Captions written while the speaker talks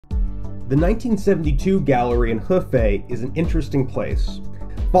The 1972 gallery in Hefei is an interesting place.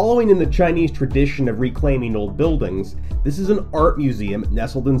 Following in the Chinese tradition of reclaiming old buildings, this is an art museum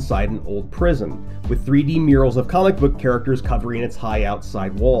nestled inside an old prison, with 3D murals of comic book characters covering its high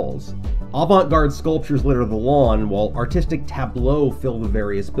outside walls. Avant-garde sculptures litter the lawn, while artistic tableaux fill the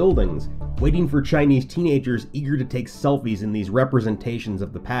various buildings, waiting for Chinese teenagers eager to take selfies in these representations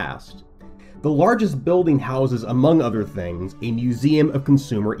of the past. The largest building houses, among other things, a museum of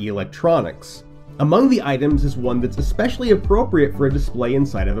consumer electronics. Among the items is one that's especially appropriate for a display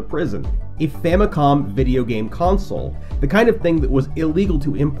inside of a prison, a Famicom video game console, the kind of thing that was illegal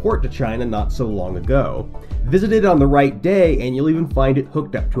to import to China not so long ago. Visit it on the right day and you'll even find it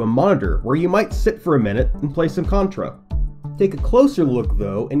hooked up to a monitor, where you might sit for a minute and play some Contra. Take a closer look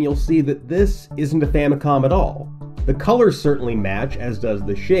though, and you'll see that this isn't a Famicom at all. The colors certainly match, as does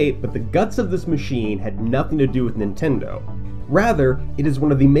the shape, but the guts of this machine had nothing to do with Nintendo. Rather, it is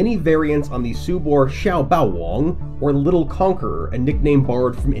one of the many variants on the Subor Xiaobaowang, or Little Conqueror, a nickname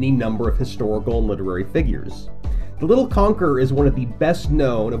borrowed from any number of historical and literary figures. The Little Conqueror is one of the best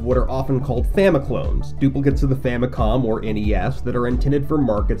known of what are often called Famiclones, duplicates of the Famicom or NES that are intended for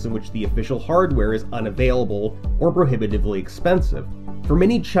markets in which the official hardware is unavailable or prohibitively expensive. For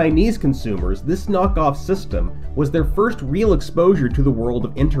many Chinese consumers, this knockoff system was their first real exposure to the world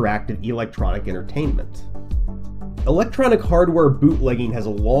of interactive electronic entertainment. Electronic hardware bootlegging has a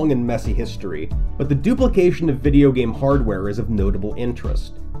long and messy history, but the duplication of video game hardware is of notable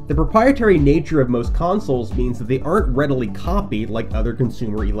interest. The proprietary nature of most consoles means that they aren't readily copied like other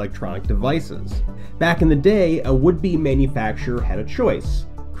consumer electronic devices. Back in the day, a would-be manufacturer had a choice: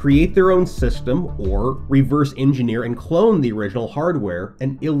 create their own system, or reverse engineer and clone the original hardware,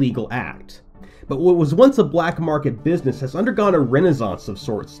 an illegal act. But what was once a black market business has undergone a renaissance of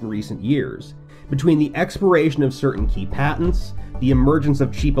sorts in recent years. Between the expiration of certain key patents, the emergence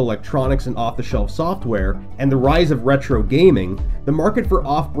of cheap electronics and off-the-shelf software, and the rise of retro gaming, the market for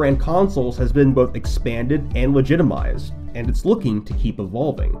off-brand consoles has been both expanded and legitimized, and it's looking to keep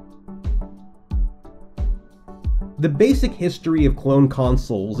evolving. The basic history of clone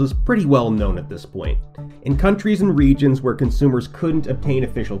consoles is pretty well known at this point. In countries and regions where consumers couldn't obtain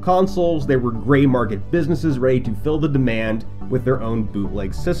official consoles, there were gray market businesses ready to fill the demand with their own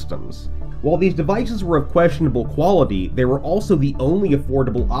bootleg systems. While these devices were of questionable quality, they were also the only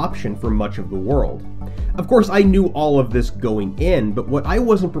affordable option for much of the world. Of course, I knew all of this going in, but what I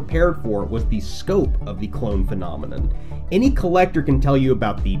wasn't prepared for was the scope of the clone phenomenon. Any collector can tell you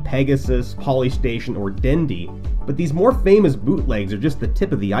about the Pegasus, Polystation, or Dendy, but these more famous bootlegs are just the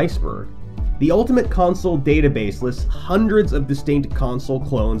tip of the iceberg. The Ultimate Console database lists hundreds of distinct console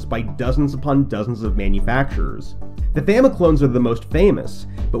clones by dozens upon dozens of manufacturers. The Famiclones are the most famous,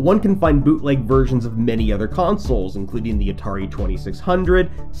 but one can find bootleg versions of many other consoles, including the Atari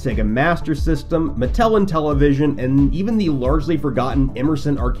 2600, Sega Master System, Mattel Intellivision, and even the largely forgotten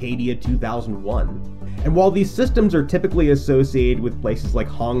Emerson Arcadia 2001. And while these systems are typically associated with places like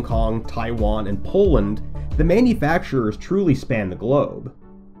Hong Kong, Taiwan, and Poland, the manufacturers truly span the globe.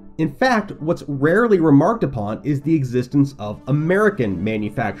 In fact, what's rarely remarked upon is the existence of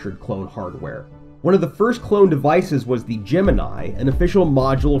American-manufactured clone hardware. One of the first clone devices was the Gemini, an official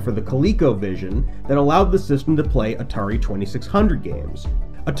module for the ColecoVision that allowed the system to play Atari 2600 games.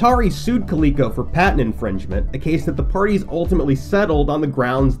 Atari sued Coleco for patent infringement, a case that the parties ultimately settled on the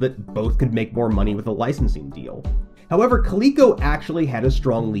grounds that both could make more money with a licensing deal. However, Coleco actually had a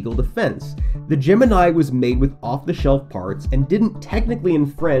strong legal defense. The Gemini was made with off-the-shelf parts and didn't technically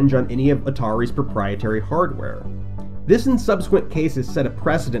infringe on any of Atari's proprietary hardware. This and subsequent cases set a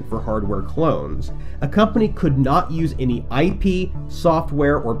precedent for hardware clones. A company could not use any IP,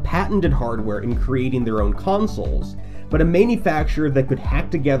 software, or patented hardware in creating their own consoles, but a manufacturer that could hack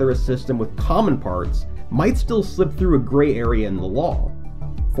together a system with common parts might still slip through a gray area in the law.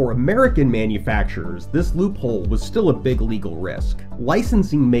 For American manufacturers, this loophole was still a big legal risk.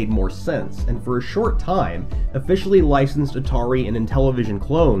 Licensing made more sense, and for a short time, officially licensed Atari and Intellivision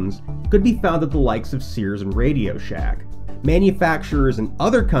clones could be found at the likes of Sears and Radio Shack. Manufacturers in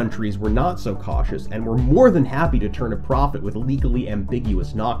other countries were not so cautious and were more than happy to turn a profit with legally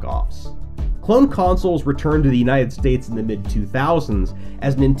ambiguous knockoffs. Clone consoles returned to the United States in the mid-2000s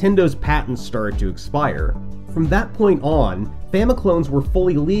as Nintendo's patents started to expire. From that point on, Famiclones were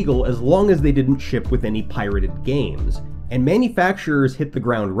fully legal as long as they didn't ship with any pirated games, and manufacturers hit the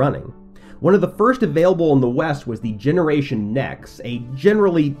ground running. One of the first available in the West was the Generation NEX, a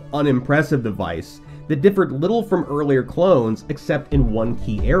generally unimpressive device that differed little from earlier clones except in one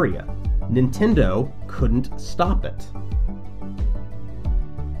key area: Nintendo couldn't stop it.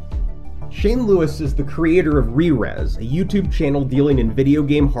 Shane Lewis is the creator of Re-Res, a YouTube channel dealing in video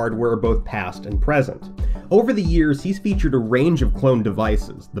game hardware both past and present. Over the years, he's featured a range of clone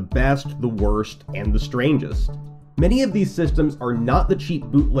devices, the best, the worst, and the strangest. Many of these systems are not the cheap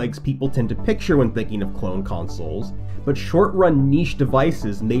bootlegs people tend to picture when thinking of clone consoles, but short-run niche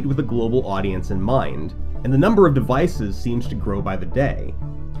devices made with a global audience in mind, and the number of devices seems to grow by the day.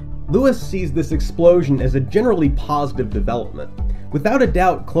 Lewis sees this explosion as a generally positive development. Without a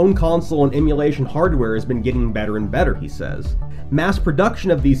doubt, clone console and emulation hardware has been getting better and better, he says. Mass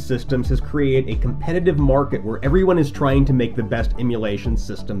production of these systems has created a competitive market where everyone is trying to make the best emulation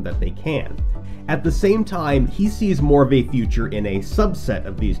system that they can. At the same time, he sees more of a future in a subset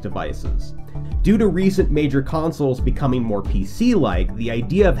of these devices. Due to recent major consoles becoming more PC-like, the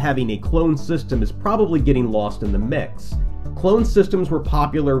idea of having a clone system is probably getting lost in the mix. Clone systems were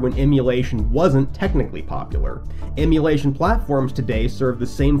popular when emulation wasn't technically popular. Emulation platforms today serve the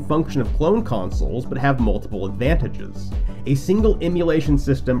same function of clone consoles, but have multiple advantages. A single emulation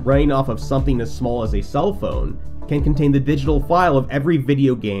system running off of something as small as a cell phone can contain the digital file of every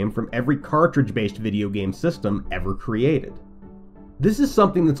video game from every cartridge-based video game system ever created. This is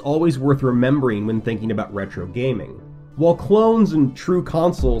something that's always worth remembering when thinking about retro gaming. While clones and true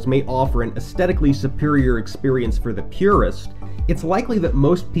consoles may offer an aesthetically superior experience for the purist, it's likely that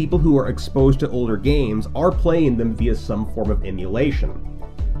most people who are exposed to older games are playing them via some form of emulation.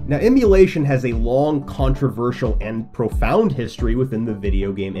 Now, emulation has a long, controversial, and profound history within the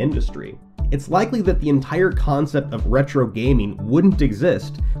video game industry. It's likely that the entire concept of retro gaming wouldn't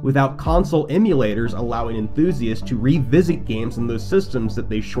exist without console emulators allowing enthusiasts to revisit games in those systems that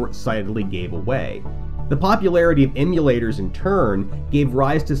they short-sightedly gave away. The popularity of emulators, in turn, gave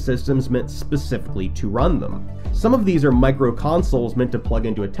rise to systems meant specifically to run them. Some of these are micro-consoles meant to plug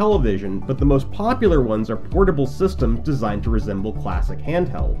into a television, but the most popular ones are portable systems designed to resemble classic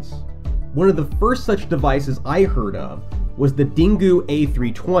handhelds. One of the first such devices I heard of was the Dingu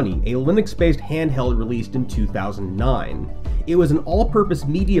A320, a Linux-based handheld released in 2009. It was an all-purpose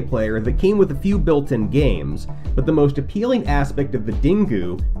media player that came with a few built-in games, but the most appealing aspect of the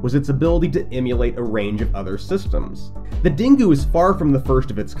Dingu was its ability to emulate a range of other systems. The Dingu is far from the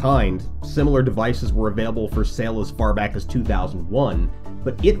first of its kind. Similar devices were available for sale as far back as 2001,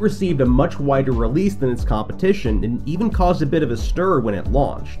 but it received a much wider release than its competition and even caused a bit of a stir when it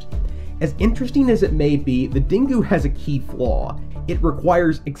launched. As interesting as it may be, the Dingu has a key flaw. It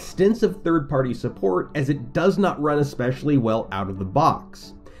requires extensive third-party support as it does not run especially well out of the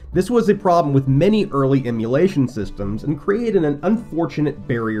box. This was a problem with many early emulation systems and created an unfortunate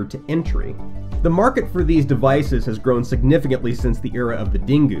barrier to entry. The market for these devices has grown significantly since the era of the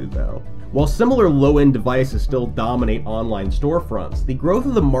Dingu, though. While similar low-end devices still dominate online storefronts, the growth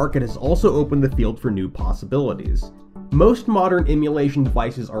of the market has also opened the field for new possibilities. Most modern emulation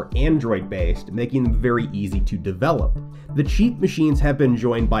devices are Android-based, making them very easy to develop. The cheap machines have been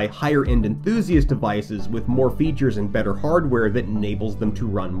joined by higher-end enthusiast devices with more features and better hardware that enables them to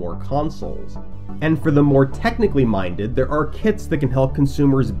run more consoles. And for the more technically minded, there are kits that can help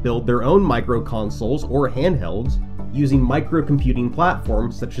consumers build their own micro-consoles or handhelds using microcomputing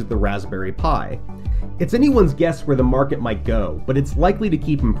platforms such as the Raspberry Pi. It's anyone's guess where the market might go, but it's likely to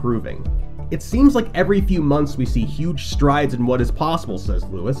keep improving. It seems like every few months we see huge strides in what is possible, says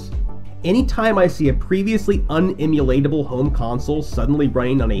Lewis. Anytime I see a previously unemulatable home console suddenly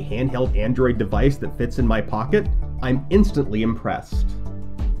running on a handheld Android device that fits in my pocket, I'm instantly impressed.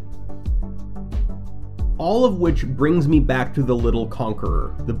 All of which brings me back to the Little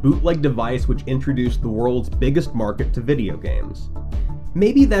Conqueror, the bootleg device which introduced the world's biggest market to video games.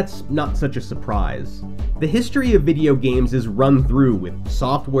 Maybe that's not such a surprise. The history of video games is run through with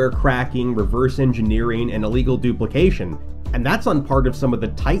software cracking, reverse engineering, and illegal duplication, and that's on part of some of the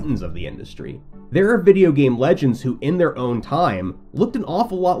titans of the industry. There are video game legends who, in their own time, looked an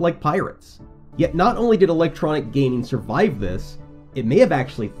awful lot like pirates. Yet not only did electronic gaming survive this, it may have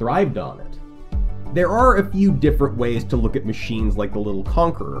actually thrived on it. There are a few different ways to look at machines like the Little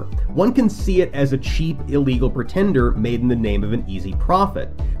Conqueror. One can see it as a cheap, illegal pretender made in the name of an easy profit,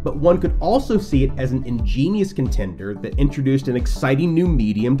 but one could also see it as an ingenious contender that introduced an exciting new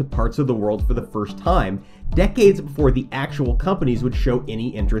medium to parts of the world for the first time, decades before the actual companies would show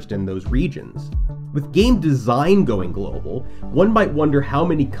any interest in those regions. With game design going global, one might wonder how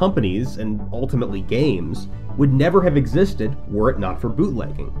many companies, and ultimately games, would never have existed were it not for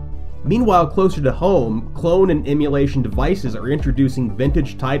bootlegging. Meanwhile, closer to home, clone and emulation devices are introducing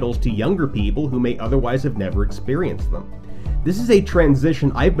vintage titles to younger people who may otherwise have never experienced them. This is a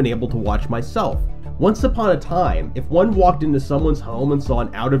transition I've been able to watch myself. Once upon a time, if one walked into someone's home and saw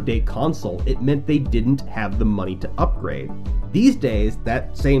an out-of-date console, it meant they didn't have the money to upgrade. These days,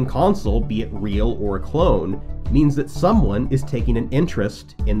 that same console, be it real or a clone, means that someone is taking an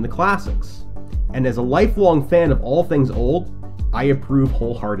interest in the classics. And as a lifelong fan of all things old, I approve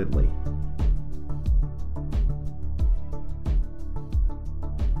wholeheartedly.